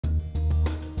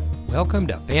Welcome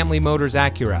to Family Motors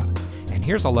Acura, and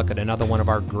here's a look at another one of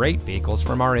our great vehicles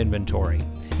from our inventory.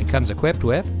 It comes equipped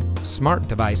with smart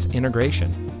device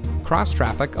integration,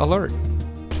 cross-traffic alert,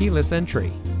 keyless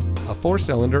entry, a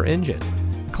 4-cylinder engine,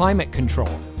 climate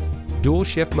control, dual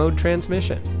shift mode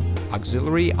transmission,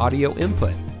 auxiliary audio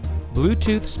input,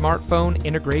 Bluetooth smartphone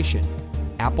integration,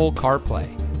 Apple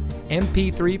CarPlay,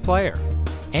 MP3 player,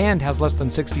 and has less than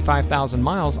 65,000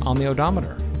 miles on the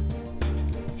odometer.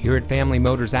 Here at Family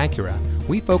Motors Acura,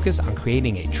 we focus on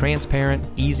creating a transparent,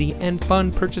 easy, and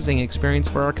fun purchasing experience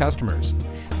for our customers.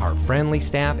 Our friendly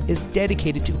staff is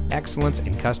dedicated to excellence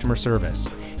in customer service.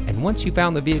 And once you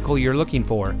found the vehicle you're looking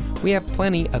for, we have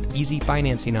plenty of easy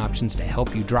financing options to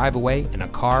help you drive away in a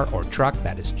car or truck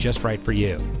that is just right for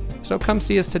you. So come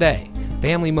see us today.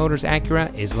 Family Motors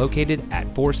Acura is located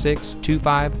at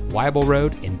 4625 Wible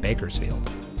Road in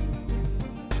Bakersfield.